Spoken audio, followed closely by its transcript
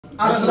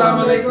अस्सलाम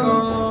वालेकुम।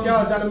 क्या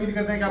हाल चाल, उम्मीद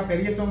करते हैं कि आप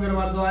खैरियत से होंगे।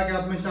 हमारी दुआ है कि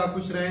आप हमेशा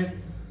खुश रहें,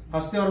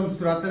 हंसते और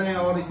मुस्कुराते रहें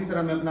और इसी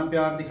तरह में अपना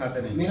प्यार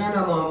दिखाते रहें। मेरा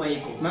नाम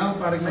मोहम्मद, मैं हूं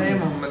तारिक, मैं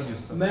मोहम्मद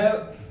यूसुफ,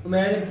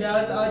 मैं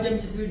इम्तियाज। आज हम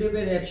जिस वीडियो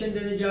पे रिएक्शन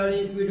देने जा रहे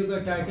हैं, इस वीडियो का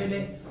टाइटल है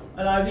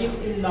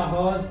अराइविंग इन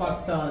लाहौर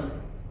पाकिस्तान।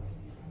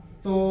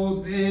 तो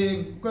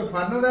कोई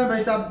फॉरेनर है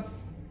भाई साहब,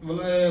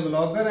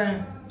 व्लॉगर हैं,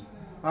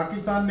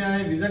 पाकिस्तान में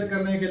आए विजिट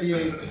करने के लिए,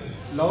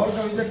 लाहौर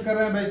का विजिट कर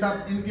रहे हैं भाई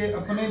साहब। इनके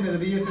अपने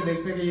नजरिए से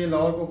देखते हैं कि ये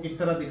लाहौर को किस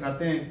तरह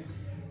दिखाते हैं।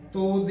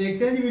 तो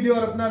देखते हैं जी वीडियो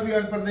और अपना रिव्यू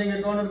पर देंगे।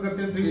 कॉर्नर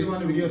करते हैं 3, 2,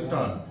 1 वीडियो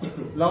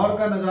स्टार्ट। लाहौर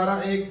का नजारा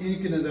एक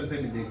इनकी नजर से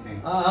भी देखते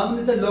हैं।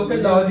 हमने तो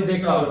लोकल लाहौर ही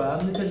देखा हुआ है,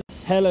 हमने तो।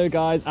 Hello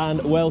guys,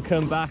 and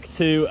welcome back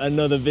to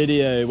another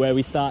video where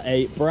we start a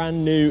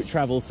brand new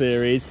travel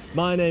series.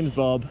 My name's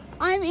Bob.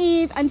 I'm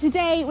Eve, and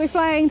today we're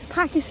flying to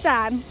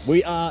Pakistan.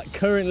 We are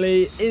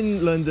currently in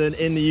London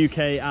in the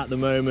UK at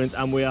the moment,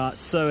 and we are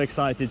so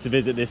excited to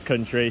visit this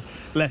country.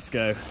 Let's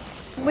go.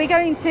 We're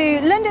going to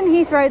London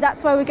Heathrow.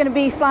 That's where we're going to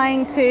be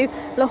flying to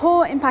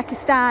Lahore in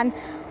Pakistan.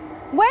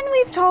 When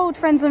we've told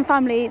friends and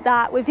family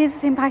that we're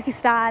visiting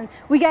Pakistan,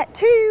 we get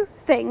 2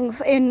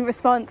 things in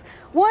response.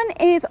 One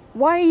is,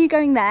 why are you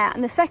going there?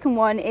 And the second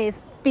one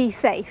is, be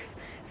safe.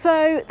 So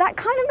that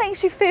kind of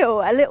makes you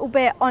feel a little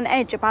bit on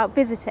edge about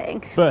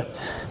visiting.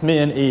 But me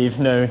and Eve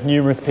know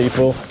numerous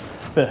people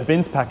that have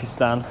been to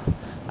Pakistan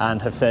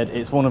and have said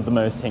it's one of the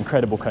most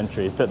incredible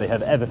countries that they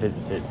have ever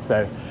visited.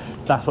 So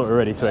that's what we're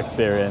ready to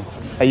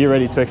experience. Are you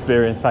ready to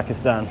experience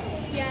Pakistan?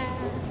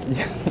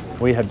 Yeah.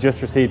 We have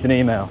just received an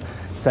email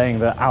saying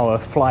that our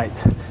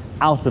flight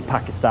out of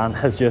Pakistan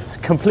has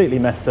just completely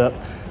messed up,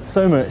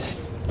 so much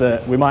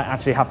that we might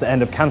actually have to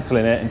end up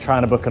cancelling it and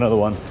trying to book another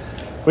one,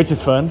 which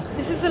is fun.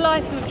 This is the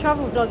life of a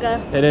travel vlogger.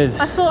 It is.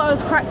 I thought I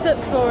was cracked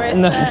up for it.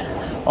 No,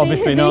 but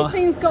obviously these not.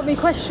 things got me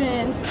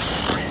questioning.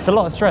 It's a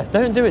lot of stress.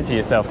 Don't do it to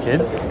yourself,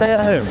 kids. Stay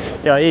at home.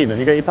 Yeah, Eve, have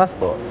you got your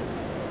passport?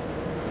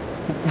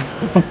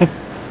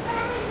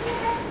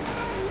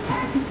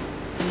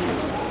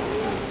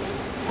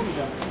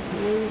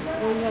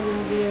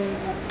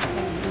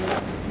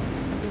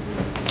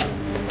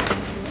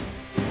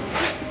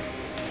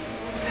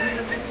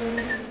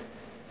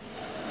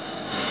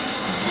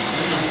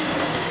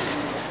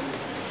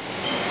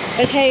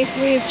 Okay,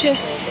 so we've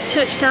just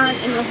touched down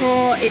in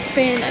Lahore. It's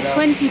been a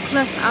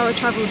 20+ hour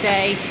travel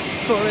day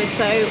for us,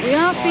 so we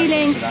are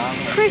feeling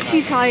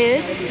pretty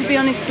tired, to be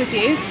honest with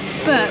you,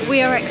 but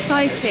we are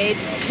excited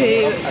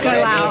to go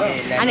out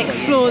and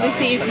explore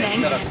this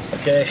evening.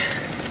 Okay.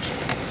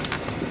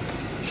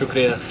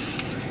 Shukriya.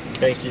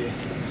 Thank you.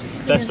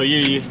 That's for you,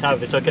 you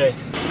have, it's okay.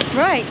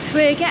 Right,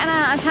 we're getting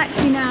out of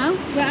taxi now.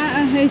 We're at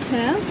our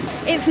hotel.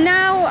 It's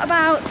now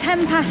about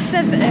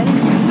 7:10,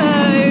 so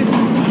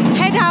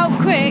head out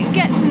quick,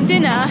 get some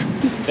dinner.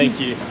 Thank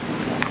you.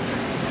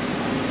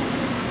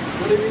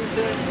 What do you mean,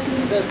 sir?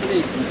 Sir,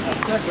 please.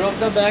 Sir, drop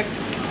the bag.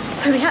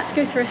 So we had to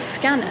go through a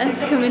scanner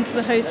to come into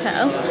the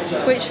hotel,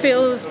 which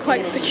feels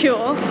quite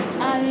secure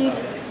and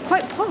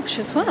quite posh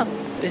as well.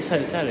 This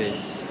hotel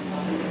is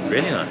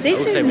really nice. This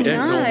I will say is we don't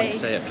normally nice.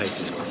 stay at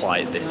places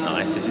quite this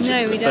nice. This is No,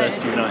 just we the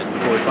first don't. few nights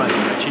before we find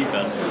somewhere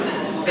cheaper.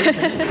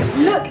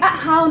 Look at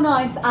how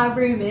nice our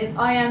room is.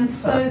 I am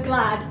so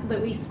glad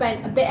that we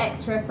spent a bit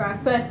extra for our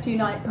first few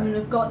nights and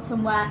have got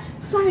somewhere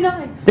so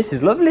nice. This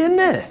is lovely, isn't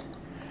it?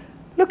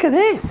 Look at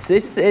this.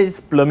 This is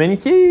blooming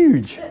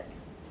huge. Look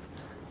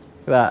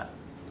at that.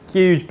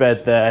 Huge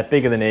bed there,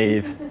 bigger than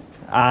Eve,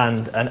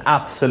 and an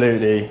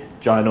absolutely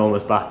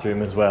ginormous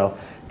bathroom as well.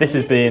 This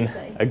has been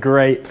a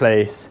great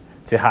place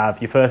to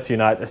have your first few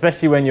nights,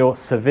 especially when you're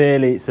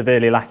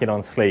severely lacking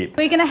on sleep.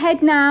 We're going to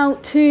head now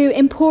to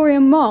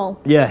Emporium Mall.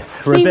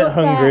 Yes, we're a bit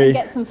hungry. And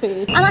get some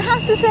food. And I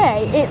have to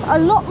say, it's a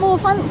lot more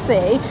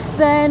fancy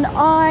than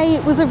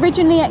I was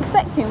originally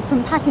expecting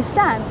from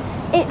Pakistan.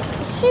 It's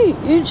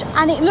huge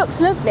and it looks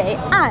lovely,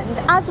 and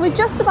as we're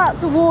just about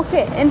to walk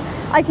in,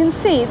 I can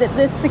see that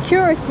there's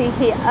security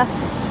here.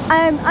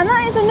 And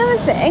that is another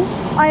thing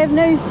I have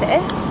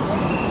noticed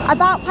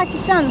about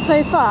Pakistan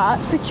so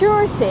far: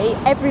 security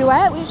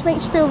everywhere, which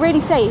makes you feel really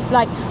safe.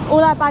 Like,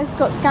 all our bags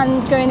got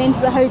scanned going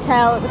into the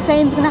hotel, the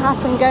same's going to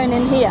happen going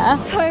in here.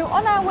 So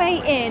on our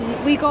way in,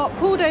 we got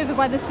pulled over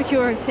by the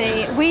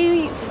security.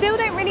 We still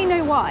don't really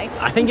know why.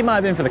 I think it might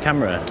have been for the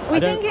camera. We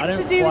think it's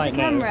to do with the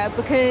camera,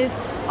 because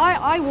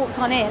I walked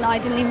on in, I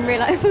didn't even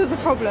realise there was a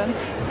problem.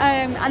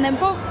 And then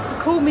Bob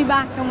called me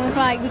back and was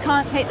like, we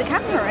can't take the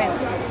camera in.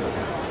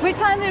 Which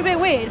sounded a bit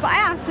weird, but I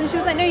asked and she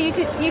was like, no, you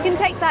can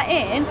take that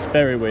in.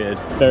 Very weird,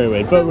 very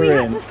weird. But we we're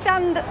had in. to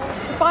stand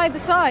by the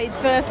side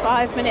for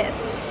 5 minutes.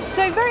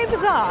 So very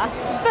bizarre,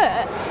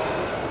 but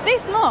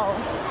this mall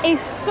is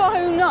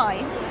so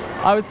nice.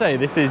 I would say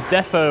this is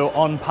defo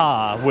on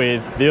par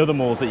with the other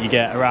malls that you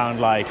get around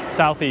like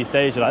Southeast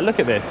Asia. Like, look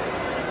at this.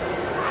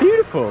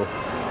 Beautiful.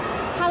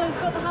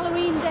 Got the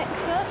Halloween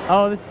decks up.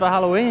 Oh, this is for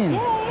Halloween.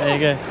 Yeah. There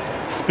you go.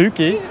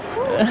 Spooky.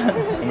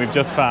 And we've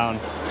just found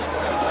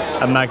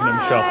a Magnum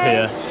shop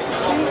here.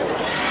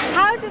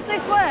 How does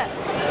this work?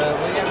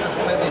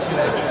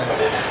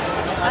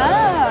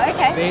 Oh,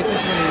 okay. Base is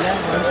vanilla,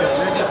 1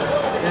 chocolate,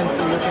 then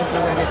you can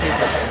choose anything.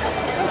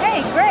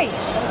 Okay, great.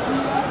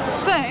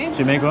 So, Should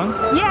you make one?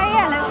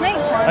 yeah, let's make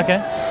one. Okay.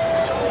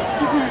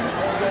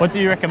 What do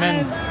you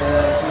recommend? You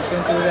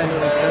can choose any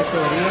fresh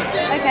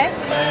Oreos Okay.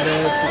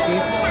 and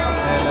cookies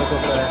and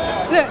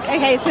coconut. Look,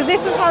 okay, so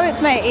this is how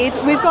it's made.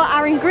 We've got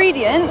our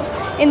ingredients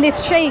in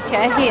this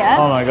shaker here.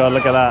 Oh my god,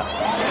 look at that.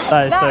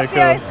 That is so That's cool.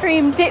 the ice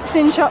cream dipped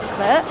in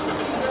chocolate.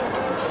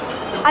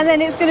 And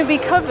then it's going to be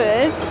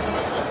covered.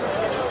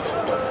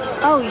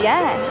 Oh,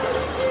 yes.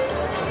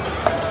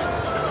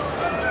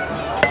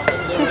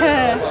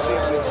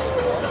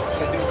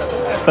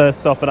 First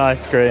stop at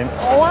ice cream.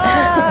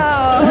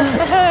 Wow.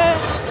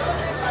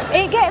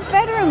 It gets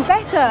better and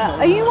better.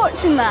 Are you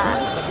watching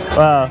that?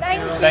 Wow.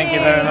 Thank you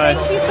very much.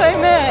 Thank you so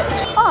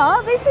much.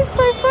 Oh, this is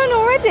so fun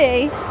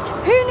already.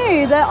 Who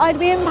knew that I'd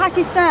be in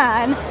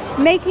Pakistan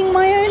making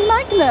my own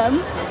Magnum?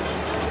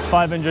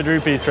 500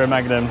 rupees for a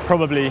Magnum.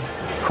 Probably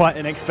quite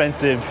an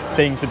expensive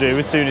thing to do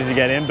as soon as you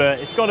get in, but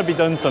it's got to be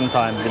done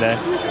sometimes, you know.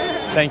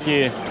 Thank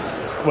you.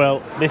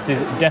 Well, this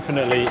is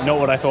definitely not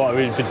what I thought I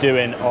would be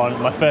doing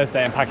on my first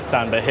day in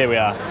Pakistan, but here we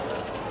are.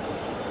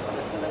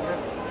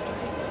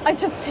 I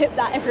just tipped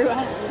that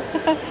everywhere.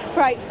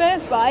 Right,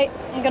 first bite,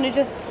 I'm going to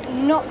just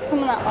knock some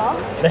of that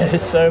off. There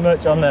is so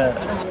much on there.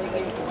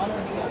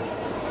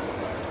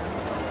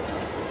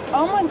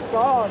 Oh my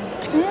god.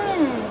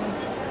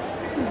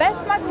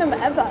 Best Magnum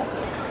ever.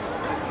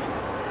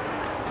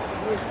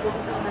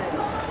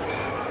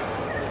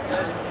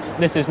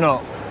 This is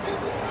not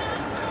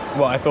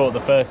what I thought the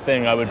first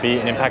thing I would be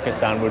eating in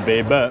Pakistan would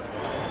be, but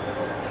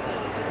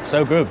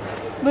so good.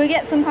 We'll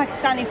get some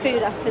Pakistani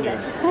food after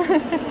this.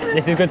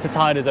 This is good to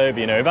tide us over,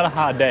 you know. We've had a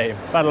hard day.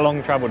 We've had a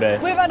long travel day.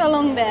 We've had a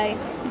long day.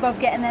 Bob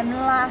getting them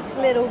last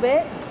little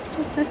bits.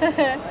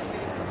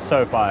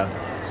 So fire.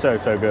 So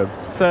good.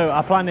 So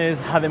our plan is,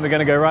 I think we're going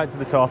to go right to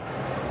the top,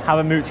 have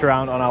a mooch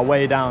around on our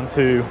way down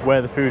to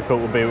where the food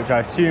court will be, which I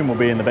assume will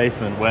be in the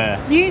basement where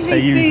Usually they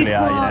usually food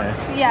are,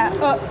 courts, you know. yeah,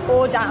 up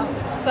or down.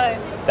 So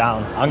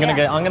Down. I'm gonna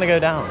go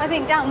down. I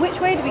think down.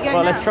 Which way do we go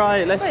Well, now? let's try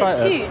It's it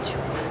up.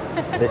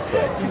 huge. This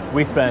way.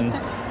 We spend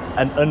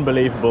an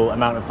unbelievable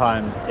amount of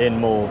times in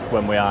malls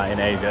when we are in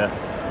Asia.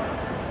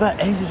 But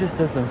Asia just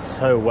does them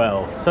so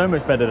well, so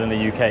much better than the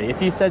UK.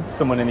 If you said to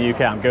someone in the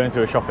UK, I'm going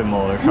to a shopping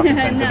mall or a shopping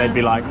centre, No. they'd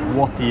be like,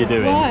 what are you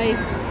doing? Why?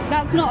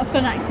 That's not a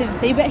fun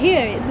activity, but here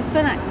it's a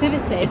fun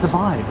activity. It's a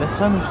vibe, there's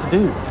so much to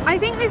do. I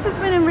think this has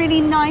been a really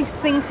nice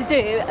thing to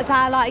do as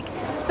our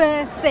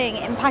first thing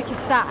in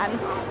Pakistan.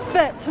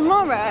 But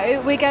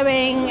tomorrow we're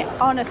going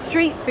on a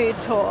street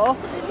food tour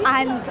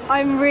and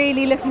I'm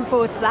really looking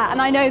forward to that. And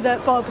I know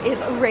that Bob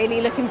is really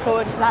looking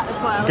forward to that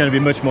as well. It's going to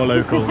be much more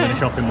local than a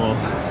shopping mall.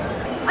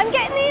 I'm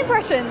getting the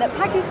impression that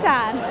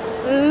Pakistan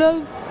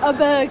loves a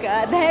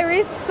burger. There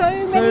is so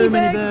many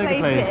burger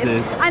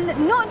places.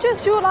 And not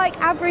just your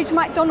average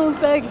McDonald's,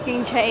 Burger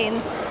King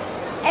chains,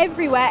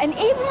 everywhere. And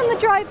even on the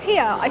drive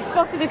here, I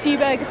spotted a few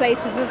burger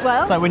places as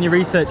well. It's like when you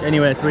research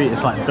anywhere to eat,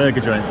 it's like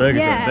burger joint, burger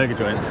joint, burger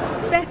joint.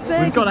 Best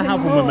burgers. We've got to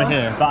have one when we're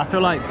here, but I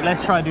feel like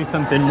let's try to do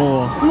something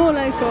more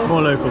local.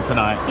 More local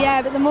tonight.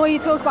 Yeah, but the more you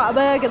talk about a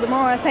burger, the more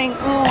I think,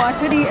 oh, I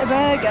could eat a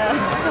burger.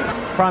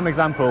 Prime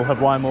example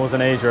of why malls in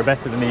Asia are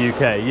better than the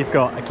UK. You've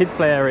got a kids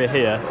play area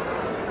here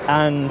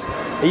and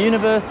a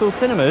Universal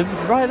Cinemas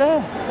right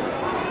there.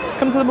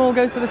 Come to the mall,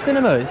 go to the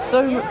cinema. It's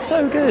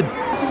so good.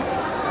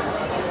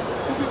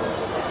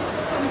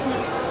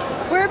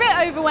 We're a bit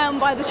overwhelmed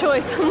by the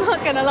choice, I'm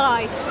not going to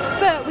lie.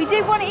 But we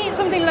did want to eat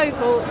something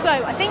local, so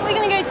I think we're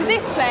going to go to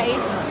this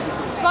place,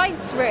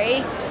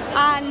 Spicery,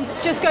 and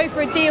just go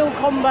for a deal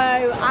combo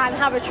and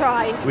have a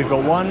try. We've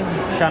got one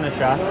shana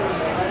shat,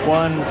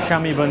 one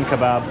shami bun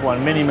kebab,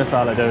 one mini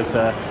masala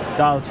dosa,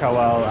 dal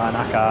chawal and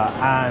akka,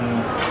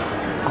 and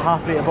a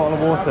half-litre bottle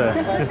of water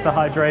just to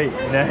hydrate,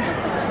 you know.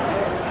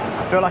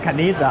 I feel like I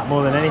need that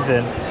more than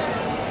anything.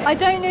 I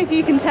don't know if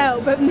you can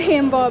tell, but me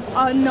and Bob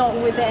are not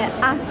with it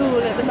at all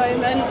at the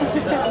moment.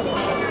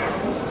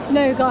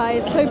 No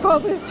guys, so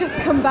Bob has just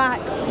come back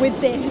with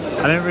this.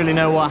 I don't really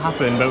know what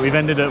happened, but we've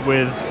ended up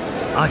with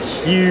a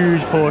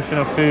huge portion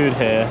of food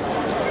here.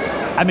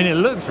 I mean, it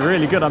looks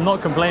really good. I'm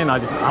not complaining,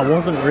 I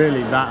wasn't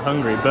really that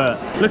hungry, but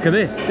look at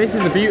this. This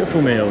is a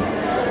beautiful meal.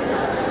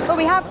 But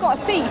we have got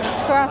a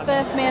feast for our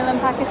first meal in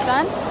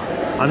Pakistan.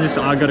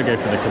 I gotta go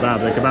for the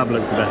kebab. The kebab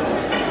looks the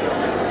best.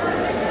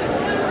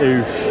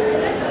 Oosh.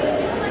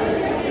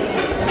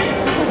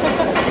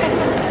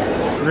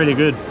 Really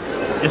good.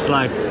 It's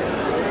like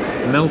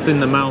melt in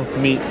the mouth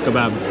meat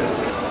kebab.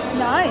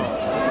 Nice.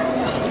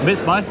 A bit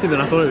spicier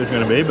than I thought it was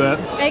going to be, but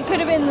It could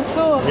have been the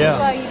sauce, Yeah.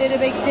 so you did a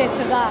big dip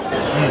of that.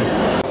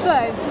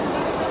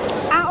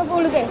 So, out of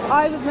all of this,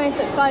 I was most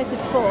excited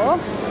for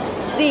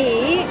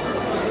the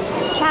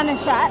chana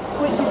shat,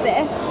 which is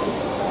this.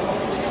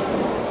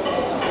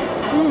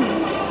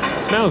 it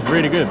smells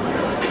really good.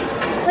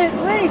 It's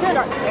really good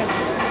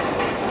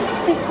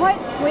actually. It's quite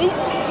sweet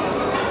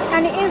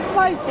and it is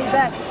spicy,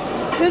 but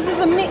because there's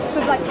a mix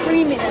of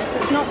creaminess,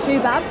 it's not too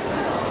bad.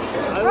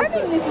 I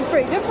think this is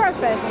pretty good for our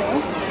first meal.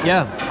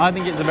 Yeah, I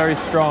think it's a very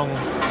strong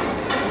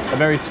a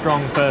very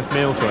strong first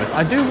meal choice.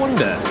 I do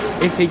wonder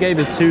if he gave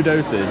us 2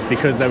 doses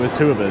because there was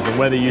 2 of us, and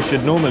whether you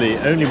should normally,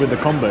 only with the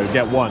combo,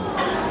 get 1.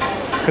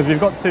 Because we've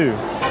got 2.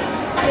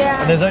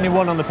 Yeah. And there's only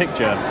 1 on the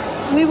picture.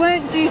 We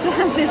weren't due to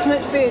have this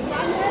much food.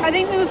 I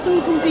think there was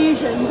some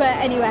confusion, but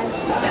anyway.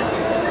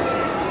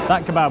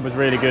 That kebab was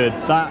really good.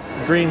 That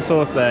green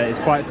sauce there is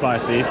quite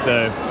spicy,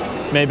 so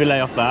maybe lay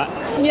off that.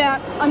 Yeah,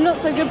 I'm not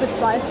so good with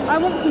spice. I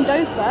want some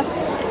dosa.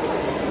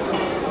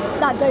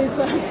 That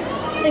dosa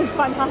is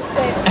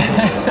fantastic.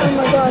 Oh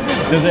my god.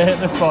 Does it hit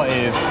the spot,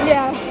 Eve?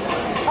 Yeah,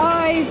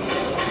 I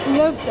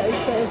love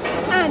dosas.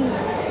 And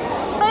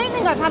I don't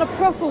think I've had a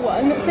proper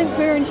one since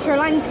we were in Sri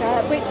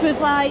Lanka, which was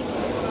like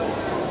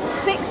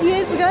 6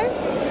 years ago.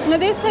 Now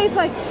this tastes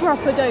like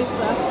proper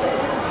dosa.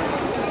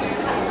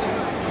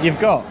 You've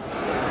got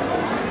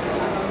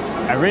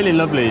a really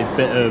lovely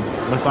bit of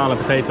masala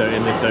potato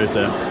in this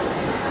dosa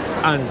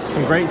and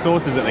some great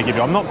sauces that they give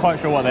you. I'm not quite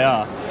sure what they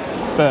are,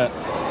 but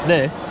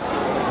this,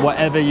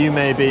 whatever you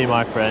may be,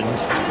 my friend,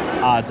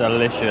 are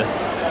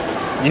delicious.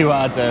 You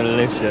are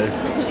delicious.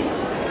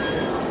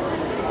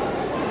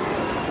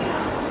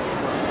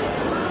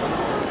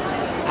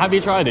 Have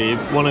you tried, Eve,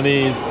 one of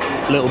these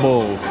little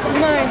balls?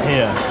 No.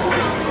 Here.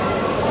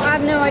 I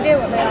have no idea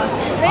what they are.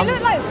 They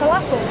look like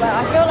falafel, but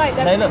I feel like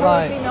they're They look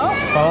probably like not.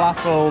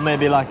 falafel,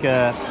 maybe like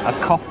a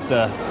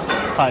kofta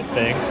type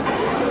thing.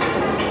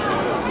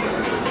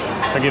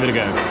 So give it a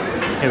go.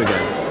 Here we go.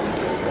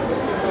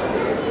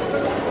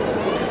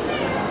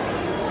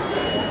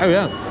 Oh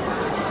yeah.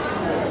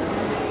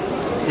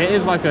 It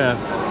is like a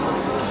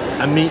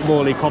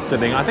meatball-y kofta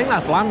thing. I think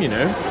that's lamb, you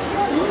know.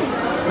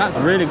 That's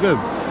really good.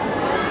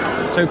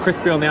 So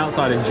crispy on the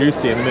outside and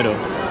juicy in the middle.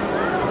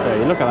 So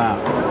you look at that.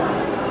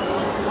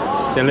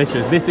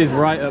 Delicious. This is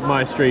right up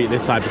my street,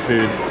 this type of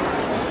food.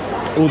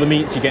 All the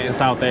meats you get in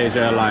South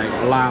Asia, like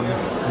lamb,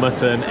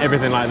 mutton,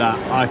 everything like that,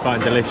 I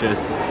find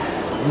delicious.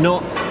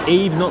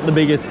 Eve's not the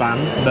biggest fan,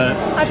 but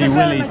she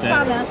will eat it.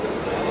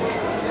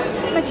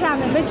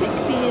 Machana, the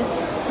chickpeas.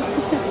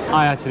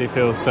 I actually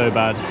feel so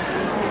bad.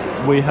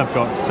 We have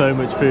got so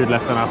much food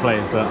left on our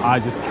plates, but I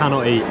just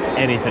cannot eat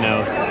anything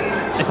else.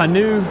 If I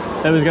knew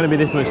there was going to be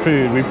this much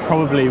food, we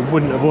probably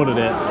wouldn't have ordered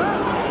it.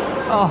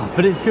 Oh,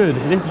 but it's good.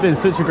 This has been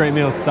such a great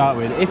meal to start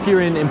with. If you're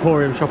in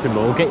Emporium shopping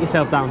mall, get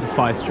yourself down to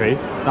Spice Tree.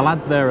 The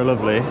lads there are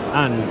lovely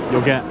and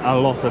you'll get a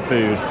lot of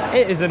food.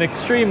 It is an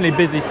extremely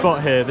busy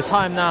spot here. The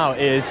time now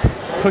is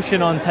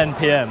pushing on 10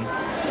 PM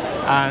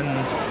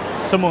and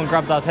someone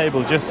grabbed our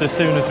table just as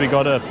soon as we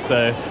got up,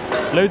 so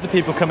loads of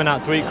people coming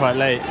out to eat quite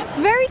late. It's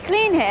very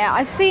clean here.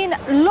 I've seen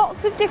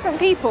lots of different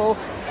people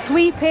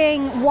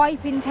sweeping,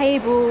 wiping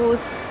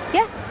tables.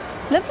 Yeah,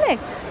 lovely.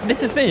 This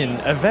has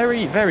been a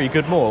very, very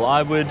good mall.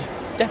 I would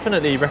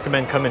definitely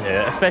recommend coming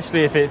here,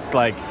 especially if it's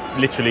like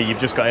literally you've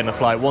just got in a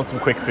flight, want some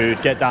quick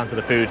food, get down to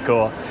the food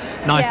court,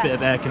 nice bit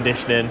of air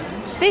conditioning.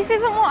 This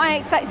isn't what I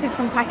expected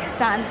from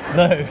Pakistan.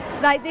 No.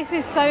 Like, this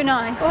is so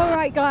nice. All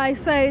right, guys,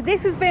 so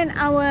this has been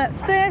our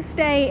first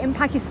day in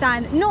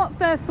Pakistan. Not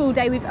first full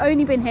day, we've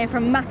only been here for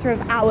a matter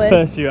of hours.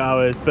 First few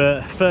hours,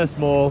 but first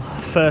mall,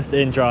 first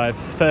in drive,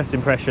 first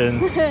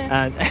impressions,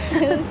 and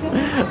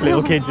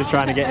little kid just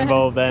trying to get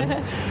involved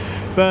then.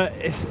 But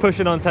it's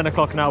pushing on 10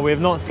 o'clock now. We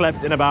have not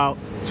slept in about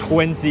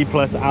 20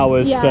 plus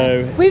hours,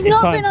 so we've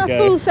not been our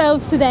full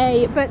selves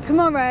today, but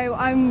tomorrow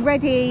I'm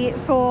ready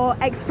for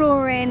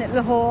exploring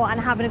Lahore and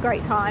having a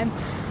great time.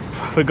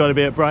 We've got to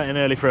be at Brighton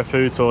early for a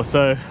food tour,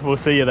 so we'll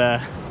see you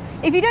there.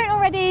 If you don't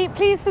already,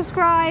 please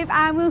subscribe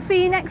and we'll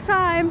see you next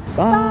time.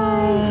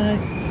 Bye.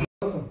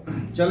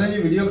 चलें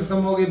जी, video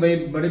खत्म हो गई भाई।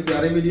 बड़ी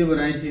प्यारी video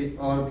बनाई थी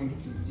और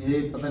ये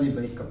पता नहीं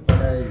भाई कब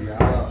तक है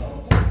यार।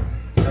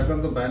 शक्ल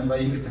तो बहन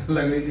भाई की तरह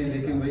लग रही थी,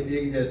 लेकिन भाई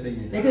एक जैसे ही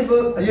है। लेकिन वो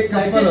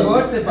एक्साइटेड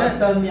बहुत थे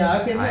पाकिस्तान में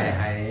आके।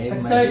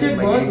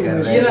 एक्साइटेड बहुत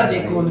हुए। चेहरा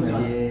देखो उनका।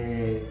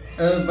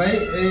 भाई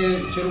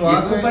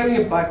शुरुआत में भाई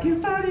ये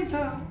पाकिस्तानी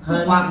था।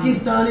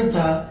 पाकिस्तानी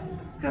था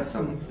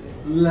कसम से।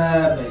 ला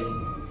भाई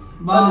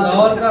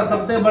लाहौर का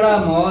सबसे बड़ा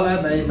मॉल है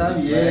भाई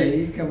साहब ये।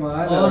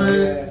 कमाल। और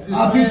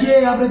आप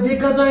पीछे आपने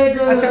देखा तो एक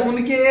अच्छा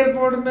उनके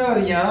एयरपोर्ट में और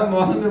यहाँ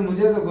मॉल में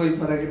मुझे तो कोई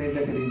फर्क नहीं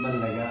तकरीबन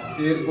लगा।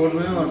 एयरपोर्ट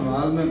में और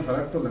मॉल में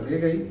फर्क तो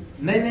लगेगा ही।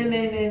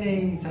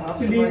 नहीं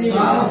साफ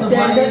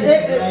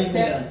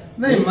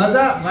नहीं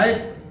मजा भाई।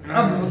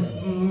 अब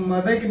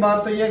मजे की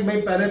बात तो ये है भाई,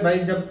 पहले भाई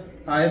जब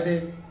आए थे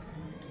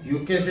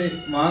यूके से,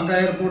 वहाँ का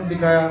एयरपोर्ट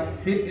दिखाया,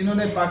 फिर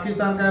इन्होंने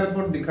पाकिस्तान का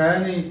एयरपोर्ट दिखाया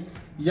नहीं,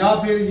 या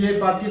फिर ये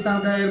पाकिस्तान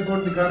का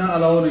एयरपोर्ट दिखाना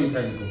अलाउ नहीं था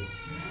इनको।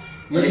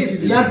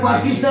 यार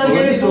पाकिस्तान के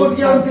एयरपोर्ट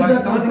या उनके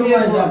साथ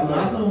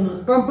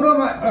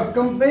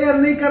कंपेयर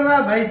नहीं कर रहा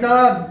भाई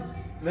साहब।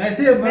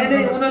 वैसे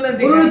उन्होंने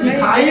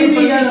दिखाया ही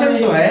नहीं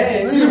तो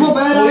है, सिर्फ वो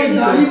गाड़ी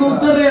में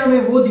उतर रहे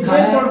हमें वो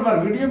दिखाया एयरपोर्ट पर।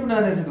 वीडियो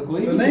बनाने से तो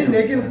कोई नहीं,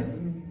 लेकिन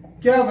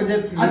क्या वजह?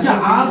 अच्छा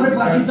आपने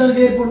पाकिस्तान का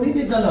एयरपोर्ट नहीं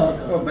देखा लाहौर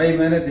का? भाई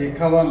मैंने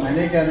देखा हुआ,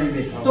 मैंने क्या नहीं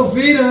देखा। तो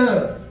फिर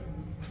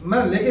मैं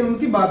लेकिन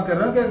उनकी बात कर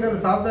रहा हूँ कि अगर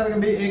साफ तौर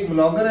भाई एक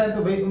ब्लॉगर है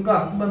तो भाई उनका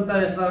हक बनता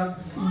है ऐसा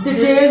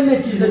डिटेल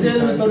में चीजें,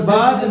 डिटेल में थोड़ी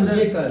बात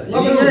ये कर।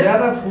 अब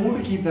ज्यादा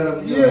फूड की तरफ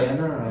जो है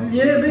ना,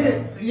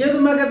 ये तो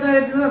मैं कहता है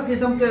इतना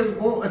किस्म के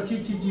वो अच्छी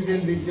चीजें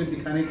जो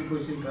दिखाने की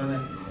कोशिश कर रहे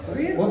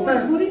हैं होता है।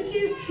 पूरी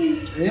चीज थी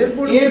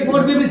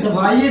एयरपोर्ट में भी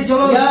सफाई है,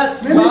 चलो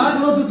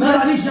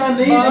आलीशान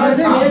नहीं,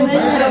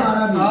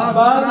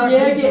 बात ये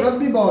है कि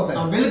भी बहुत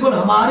है बिल्कुल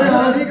हमारे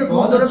यहाँ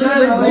बहुत अच्छा है।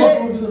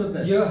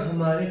 जो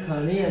हमारे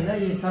खाने हैं ना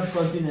ये सब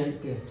कॉन्टिनेंट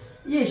के,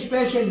 ये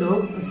स्पेशल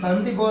लोग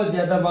पसंद ही बहुत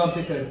ज्यादा वहाँ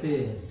पे करते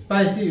हैं,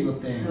 स्पाइसी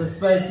होते हैं।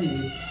 स्पाइसी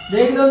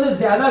देख लो ना,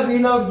 ज्यादा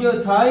व्लॉग जो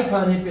था ही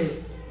खाने पे,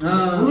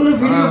 उन्होंने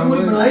वीडियो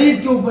पूरी बनाई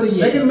इसके ऊपर ही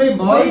है। लेकिन मैं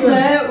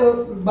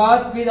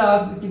बात फिर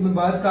आपकी मैं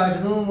बात काट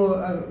दूं, वो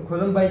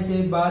खुरम भाई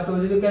से बात हो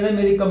रही, कह रहे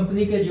मेरी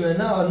कंपनी के जो है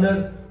ना ऑनर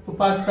वो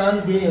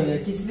पाकिस्तान गए हुए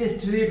हैं, किस लिए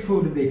स्ट्रीट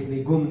फूड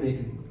देखने घूमने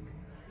के लिए,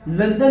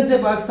 लंदन से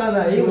पाकिस्तान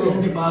आए हुए हैं,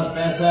 उनके पास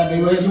पैसा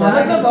है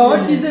मतलब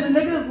और चीजें,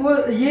 लेकिन वो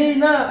ये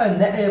ना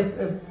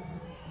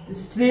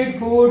स्ट्रीट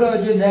फूड और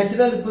जो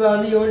नेचुरल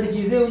पुरानी ओल्ड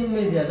चीजें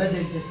उनमें ज्यादा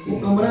दिलचस्पी। वो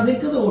कमरा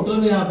देखा तो होटल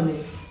में आपने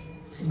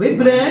भाई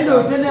ब्रांड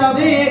होटल है आप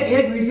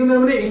एक वीडियो में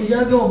हमने इंडिया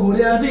के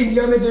बोले आए थे,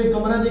 इंडिया में तो एक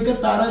कमरा देखकर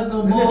तारक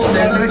बहुत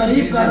ज्यादा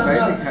तारीफ कर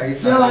रहा था,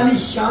 क्या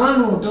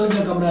आलीशान होटल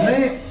का कमरा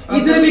है,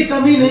 इधर भी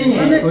कमी नहीं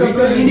है।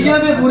 इंडिया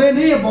में बुरे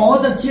नहीं है,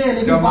 बहुत अच्छे हैं,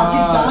 लेकिन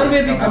पाकिस्तान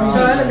में भी कमी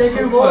है।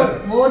 लेकिन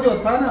वो जो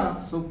था ना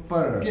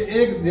सुपर कि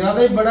एक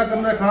ज्यादा ही बड़ा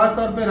कमरा, खास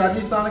तौर पे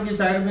राजस्थान की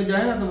साइड में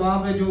जाए ना तो वहाँ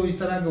पे जो इस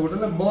तरह के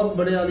होटल है बहुत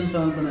बड़े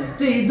आलीशान बनाए,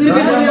 तो इधर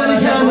भी बड़े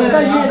आलीशान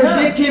है,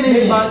 देखे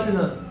नहीं बात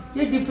सुना,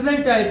 ये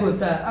डिफरेंट टाइप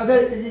होता है। अगर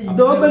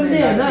दो बंदे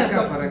हैं ना,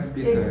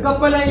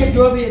 कपल है या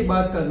जो भी, एक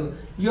बात कर दो,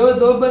 जो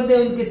दो बंदे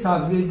उनके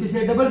साथ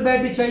किसी डबल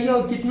बेड चाहिए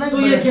और कितना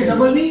तो ये क्या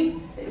डबल नहीं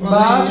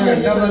बात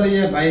डबल ही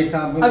है भाई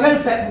साहब। अगर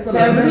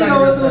फैमिली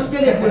हो तो उसके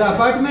लिए पूरा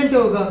अपार्टमेंट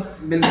होगा,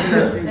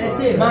 बिल्कुल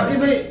ऐसे। बाकी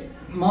भाई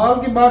मॉल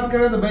की बात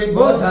करें तो भाई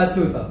बहुत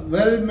धांसू था,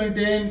 वेल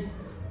मेंटेन,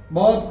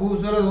 बहुत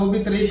खूबसूरत, वो भी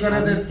तारीफ कर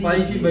रहे थे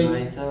सफाई की भाई,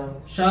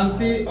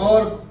 शांति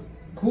और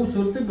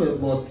खूबसूरती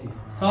बहुत थी,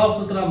 साफ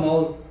सुथरा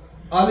मॉल,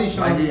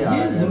 आलीशान।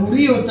 ये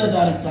जरूरी होता है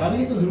तारक साहब,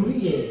 ये तो जरूरी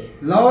है।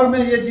 लाहौर में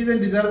ये चीजें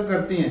डिजर्व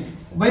करती हैं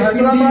भाई,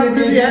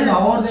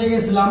 लाहौर देंगे,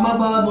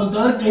 इस्लामाबाद,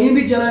 मुल्तान, कहीं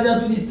भी चला जाए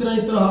तो इस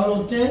तरह हाल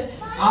होते हैं,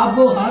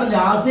 आपको हर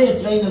लिहाज से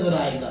अच्छा ही नजर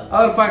आएगा।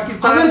 और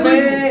पाकिस्तान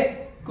में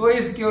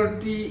कोई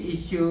सिक्योरिटी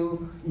इश्यू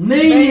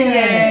नहीं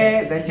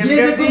है, ये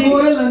देखो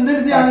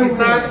लंदन से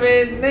पाकिस्तान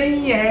में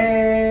नहीं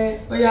है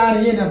तो यार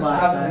ये ना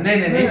बात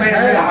नहीं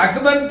मेरा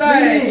हक बनता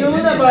है, क्यों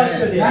ना बात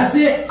करें।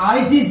 ऐसे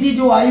आईसीसी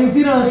जो आई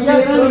होती ना,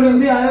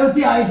 बंदे आए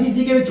होती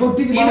आईसीसी के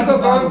छोटी सी बात,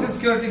 कौन सी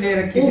सिक्योरिटी दे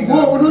रखी थी,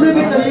 वो उन्होंने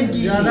भी तारीफ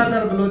की।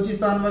 ज्यादातर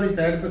बलोचिस्तान वाली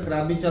साइड पे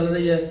खराबी चल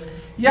रही है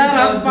यार,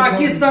 हम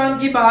पाकिस्तान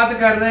की बात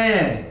कर रहे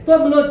हैं तो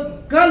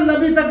कल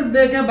अभी तक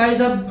देखे भाई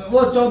साहब,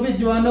 वो 24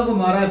 जवानों को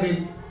मारा है, फिर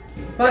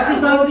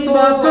पाकिस्तान की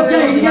बात तो क्या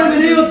इंडिया में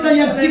नहीं होता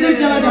यार, किधर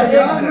चला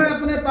जाता है? मैं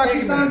अपने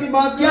पाकिस्तान की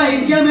बात, क्या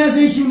इंडिया में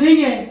ऐसे इशू नहीं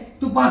है?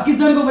 तो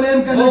पाकिस्तान को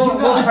ब्लेम करना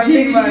चाहिए, अच्छी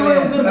वीडियो है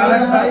उधर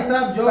भाई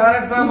साहब, जो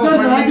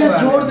उधर राजा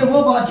छोड़ दे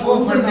वो बात छोड़,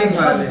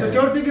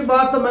 सिक्योरिटी की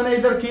बात तो मैंने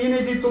इधर की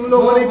नहीं थी, तुम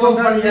लोगों ने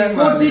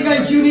सिक्योरिटी का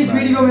इशू नहीं इस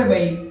वीडियो में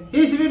भाई,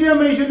 इस वीडियो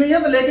में इशू नहीं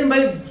है, लेकिन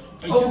भाई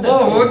वो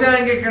हो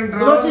जाएंगे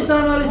कंट्रोल,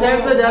 बलोचिस्तान वाली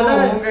साइड पे ज्यादा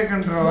होंगे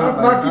कंट्रोल।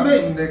 बाकी भाई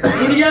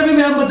इंडिया में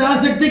हम बता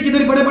सकते हैं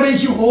किधर बड़े बड़े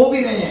इशू हो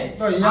भी रहे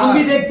हैं, हम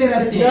भी देखते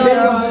रहते हैं,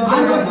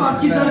 हर वक्त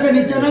पाकिस्तान का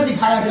नीचा ना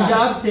दिखाया गया।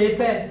 पंजाब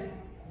सेफ है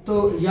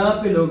तो यहाँ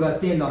पे लोग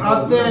आते हैं,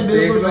 आते हैं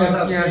बिल्कुल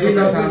आते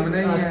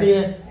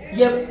हैं,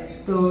 ये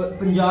तो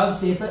पंजाब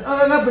सेफ है।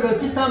 अगर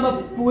बलोचिस्तान में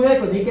पूरे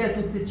को नहीं कह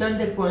सकते, चंद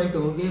पॉइंट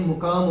होंगे,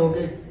 मुकाम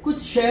होंगे, कुछ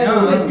शहर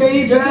होंगे,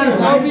 कई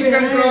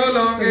कंट्रोल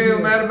होंगे।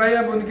 उमर भाई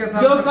अब उनके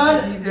साथ जो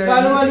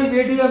कल वाली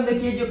वीडियो हमने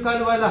की, जो कल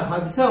वाला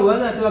हादसा हुआ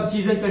ना, तो अब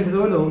चीजें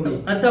कंट्रोल होंगी।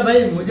 अच्छा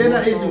भाई, मुझे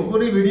ना इस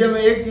पूरी वीडियो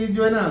में एक चीज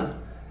जो है ना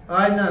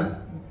आज ना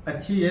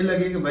अच्छी ये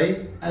लगी कि भाई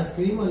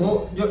आइसक्रीम,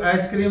 वो जो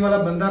आइसक्रीम वाला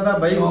बंदा था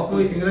भाई, उसको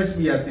इंग्लिश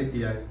भी आती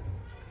थी यार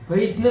भाई,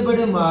 इतने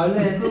बड़े माल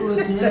है तो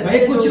भाई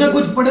कुछ ना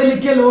कुछ पढ़े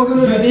लिखे लोग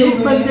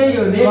बंदे ही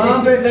होने,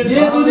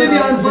 ये तो भी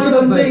अनपढ़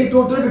बंदे ही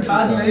टोटल बिठा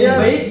दिए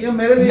भाई। ये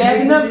मेरे लिए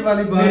मैग्नम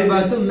वाली मेरी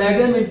बात सुन,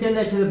 मैग्नम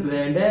इंटरनेशनल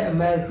ब्रांड है,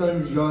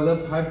 अमेरिकन,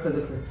 यूरोप, हर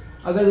तरफ है।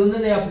 अगर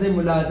उन्होंने अपने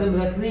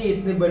मुलाजिम रखने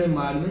इतने बड़े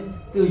माल में,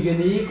 तो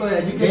यूनिक और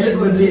एजुकेटेड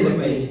बंदे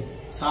रखने,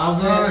 साफ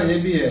ये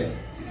भी है,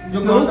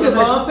 जो क्योंकि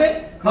वहाँ पे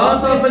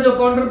खास तौर पे जो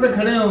काउंटर पे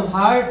खड़े हो,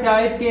 हर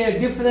टाइप के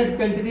डिफरेंट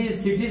कंट्रीज,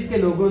 सिटीज के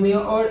लोगों ने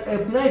और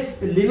अपना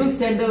लिविंग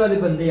स्टैंडर्ड वाले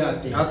बंदे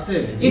आते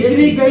हैं।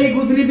 इतनी गई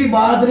गुजरी भी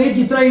बात नहीं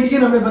जितना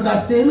इंडियन हमें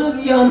बताते हैं ना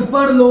कि ये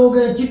अनपढ़ लोग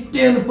हैं,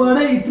 चिट्टे अनपढ़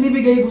है, इतनी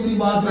भी गई गुजरी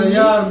बात नहीं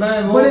यार।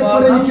 मैं बड़े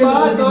पढ़े लिखे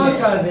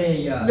लोग कर रहे हैं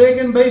यार।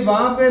 लेकिन भाई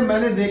वहाँ पे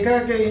मैंने देखा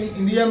कि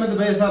इंडिया में तो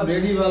भाई साहब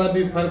रेडी वाला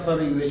भी फर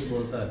इंग्लिश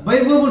बोलता है भाई,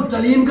 वो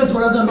तलीम का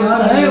थोड़ा सा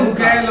म्यार है,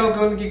 कह लो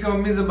कि उनकी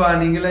कौमी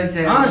जुबान इंग्लिश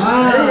है,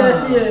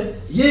 ऐसी है,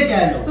 ये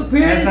कह लो तो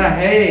फिर ऐसा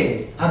है,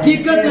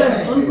 हकीकत है,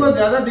 उनको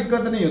ज्यादा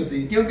दिक्कत नहीं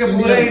होती, क्योंकि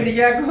पूरे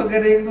इंडिया को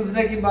अगर एक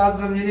दूसरे की बात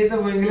समझनी तो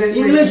वो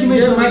इंग्लिश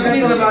में अपनी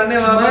जुबानें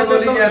वहाँ पर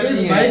बोली जाती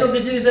हैं। भाई को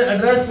किसी से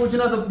एड्रेस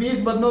पूछना तो 20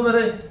 बंदों में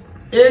से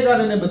एक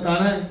आधे ने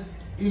बताना है,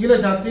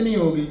 इंग्लिश आती नहीं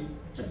होगी,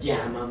 जी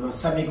हाँ मामा,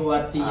 सभी को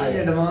आती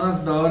है। एडवांस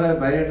दौर है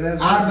भाई,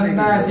 एड्रेस आप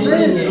बंदा ऐसे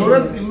नहीं, नहीं है।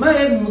 जरूरत मैं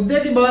एक मुद्दे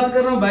की बात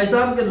कर रहा हूँ भाई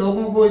साहब के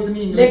लोगों को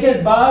इतनी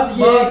लेकिन बात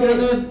ये है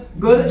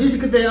कि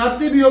झिझकते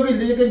आती भी होगी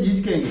लेकिन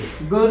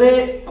झिझकेंगे गोरे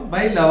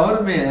भाई लाहौर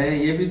में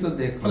है, ये भी तो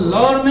देखो।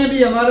 लाहौर में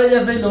भी हमारे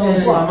जैसे ही लोग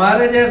हैं। वो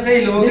हमारे जैसे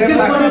ही लोग लेकिन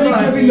पढ़े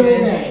लिखे भी लोग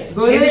हैं।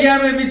 इंडिया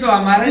में भी तो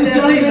हमारे तू जैसे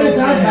चल ही मेरे लोग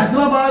साथ हैं।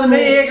 फैसलाबाद में,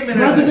 एक मिनट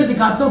मैं तुझे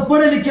दिखाता हूँ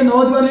पढ़े लिखे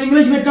नौजवान,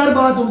 इंग्लिश में कर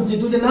बात उनसे,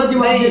 तुझे ना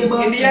जवाब नहीं, दे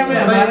बात। इंडिया में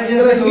हमारे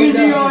जैसे लोग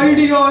इंडिया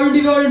इंडिया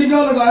इंडिया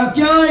इंडिया लगाया,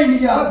 क्या है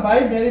इंडिया? भाई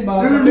मेरी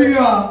बात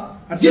इंडिया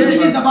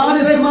जिंदगी जबान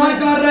इस्तेमाल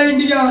कर रहा है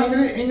इंडिया,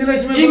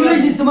 इंग्लिश में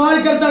इंग्लिश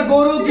इस्तेमाल करता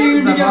गोरों की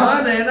इंडिया।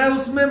 जबान है ना,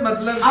 उसमें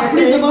मतलब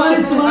अपनी जबान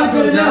इस्तेमाल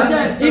कर रहा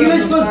है,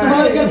 इंग्लिश को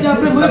इस्तेमाल करते हैं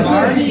अपने मुल्क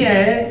में भी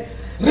है।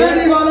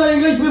 रेडी वाला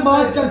इंग्लिश में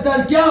बात करता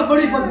है, क्या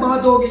बड़ी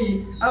बात हो गई।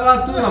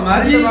 अब तू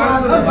हमारी अजीब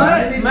जबान बात को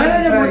है। मैंने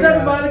जो मुद्दे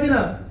पे बात की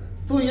ना,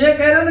 तू ये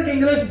कह रहा ना कि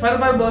इंग्लिश हर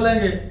बार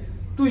बोलेंगे,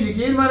 तू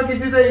यकीन मान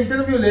किसी से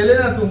इंटरव्यू ले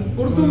लेना,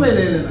 तू उर्दू में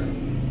ले लेना,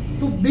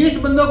 तू 20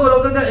 बंदों को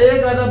रोकेगा,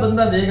 एक आधा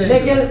बंदा देगा।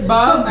 लेकिन तो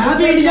मैं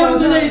भी इंडिया में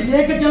तुझे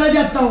लेके चला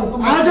जाता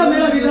हूँ, आजा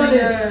मेरा वीजा ले,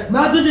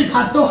 मैं तुझे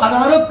दिखाता हूँ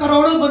हजारों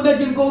करोड़ों बंदे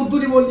जिनको उर्दू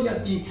नहीं बोलनी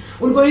आती,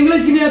 उनको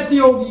इंग्लिश नहीं आती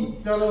होगी,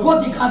 वो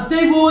दिखाते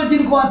ही वो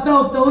जिनको आता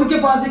होता है उनके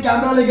पास से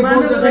कैमरा लेके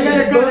बोल देते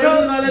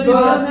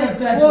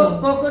हैं। वो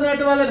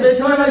कोकोनट वाले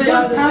बेचने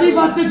वाले सारी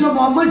बातें जो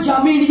मोहम्मद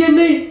शामी इंडियन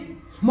नहीं,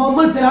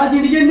 मोहम्मद सिराज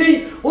इंडियन नहीं,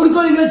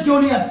 उनको इंग्लिश क्यों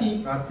नहीं आती?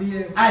 आती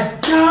है।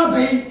 अच्छा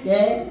भाई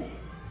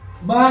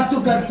बात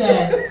तो करते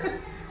हैं,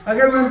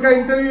 अगर मैं उनका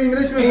इंटरव्यू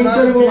इंग्लिश में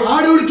इंटरव्यू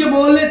आड़ उड़ के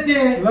बोल लेते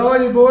हैं, लो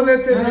जी बोल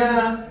लेते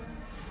हैं।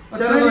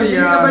 चलो ठीक है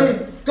यार भाई,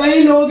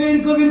 कई लोग हैं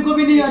इनको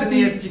भी नहीं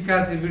आती। अच्छी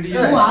खासी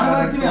वीडियो वो हर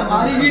वक्त में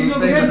हमारी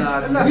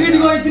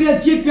वीडियो इतनी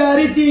अच्छी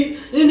प्यारी थी,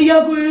 इंडिया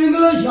को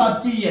इंग्लिश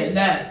आती है,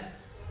 ले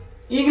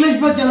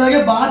इंग्लिश में चला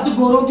गया, बात तो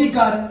गोरों की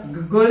कर।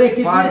 गोरे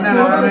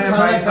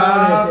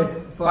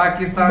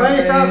पाकिस्तान भाई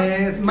साहब,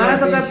 मैं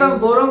तो कहता हूँ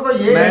गोरों को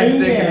ये मैच नहीं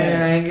देखने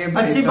है। आएंगे।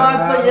 अच्छी बात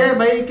तो ये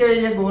भाई कि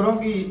ये गोरों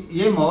की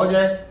ये मौज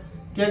है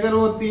कि अगर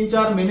वो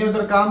 3-4 महीने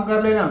उधर काम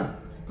कर लेना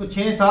तो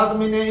 6-7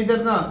 महीने इधर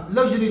ना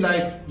लग्जरी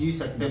लाइफ जी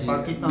सकते हैं।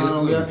 पाकिस्तान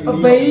हो गया, अब इंडिया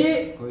भाई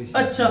हो गया।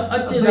 अच्छा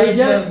अच्छी लाइफ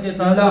है उसके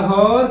साथ।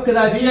 लाहौर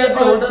कराची VIP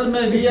होटल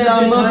में VIP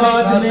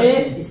इस्लामाबाद खाने खा में सकते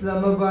हैं।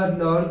 इस्लामाबाद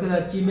लाहौर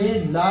कराची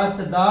में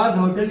लातादाद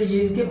होटल ये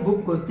इनके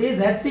बुक होते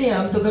रहते हैं,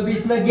 हम तो कभी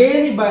इतना गए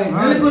नहीं भाई।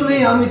 बिल्कुल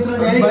नहीं, हम इतना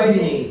गए कभी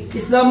नहीं।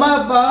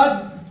 इस्लामाबाद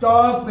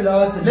टॉप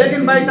क्लास है।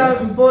 लेकिन भाई साहब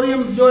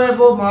एम्पोरियम जो है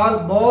वो माल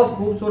बहुत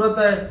खूबसूरत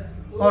है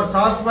और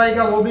साफ सफाई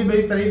का वो भी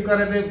भाई तारीफ कर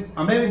रहे थे,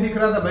 हमें भी दिख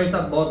रहा था भाई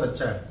साहब बहुत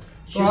अच्छा है।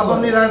 तो आप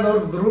अपनी राय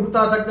जरूर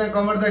बता सकते हैं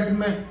कमेंट सेक्शन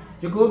में।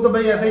 यकूब तो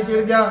भाई ऐसे ही चिढ़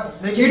गया,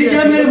 चिढ़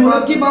गया, मेरे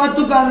मुल्क की बात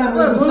तो कर रहा है,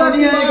 मुझे गुस्सा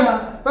नहीं आएगा।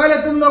 पहले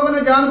तुम लोगों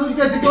ने जानबूझ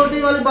के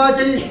सिक्योरिटी वाली बात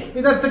चली,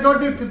 इधर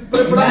सिक्योरिटी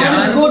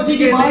सिक्योरिटी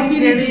की बात ही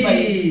नहीं थी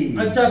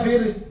भाई। अच्छा फिर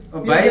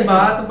भाई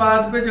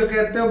बात पे जो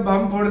कहते हो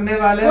बम फोड़ने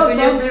वाले तो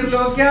ये फिर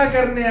लोग क्या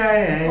करने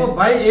आए हैं? ओ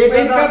भाई एक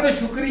इनका तो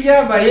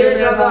शुक्रिया भाई,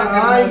 एक आधा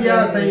आ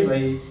गया सही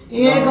भाई,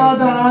 एक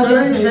आधा आ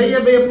गया सही है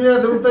भाई। अपनी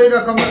जरूरत है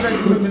कमेंट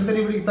सेक्शन में मिलते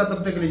नहीं, तब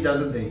तक के लिए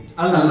इजाजत दें।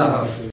 अल्लाह।